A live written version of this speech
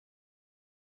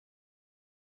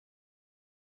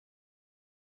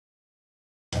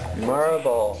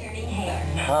Marble,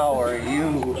 how are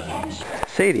you?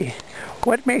 Sadie,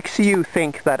 what makes you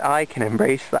think that I can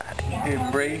embrace that?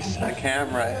 Embrace a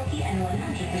camera.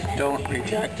 Don't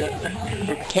reject it.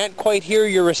 Can't quite hear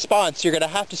your response. You're gonna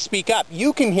have to speak up.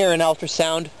 You can hear an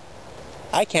ultrasound.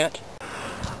 I can't.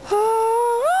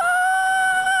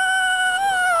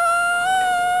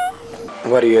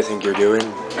 What do you think you're doing?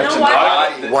 That's a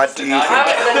naughty. What do you think?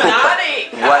 Naughty.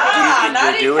 What do you think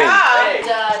you're doing?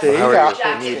 There How you are go.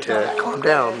 you? You need to calm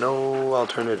down. No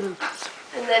alternatives.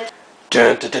 And then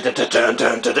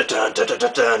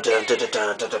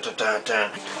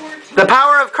The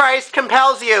power of Christ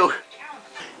compels you.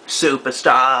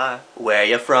 Superstar, where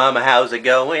you from? How's it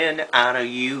going? I know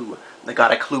you. I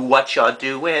got a clue what you're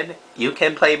doing. You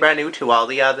can play brand new to all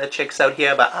the other chicks out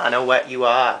here, but I know what you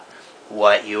are.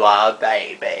 What you are,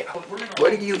 baby.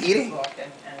 What are you eating?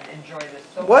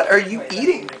 What are you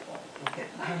eating?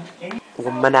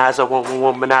 Womanizer,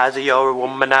 womanizer, you're a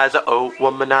womanizer,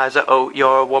 oh,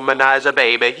 you're a womanizer,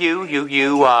 baby.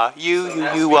 You are, you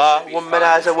are,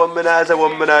 womanizer, womanizer,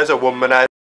 womanizer, womanizer.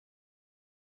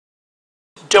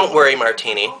 Don't worry,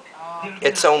 Martini.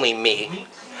 It's only me.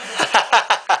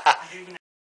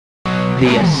 The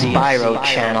Aspiro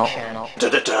Channel.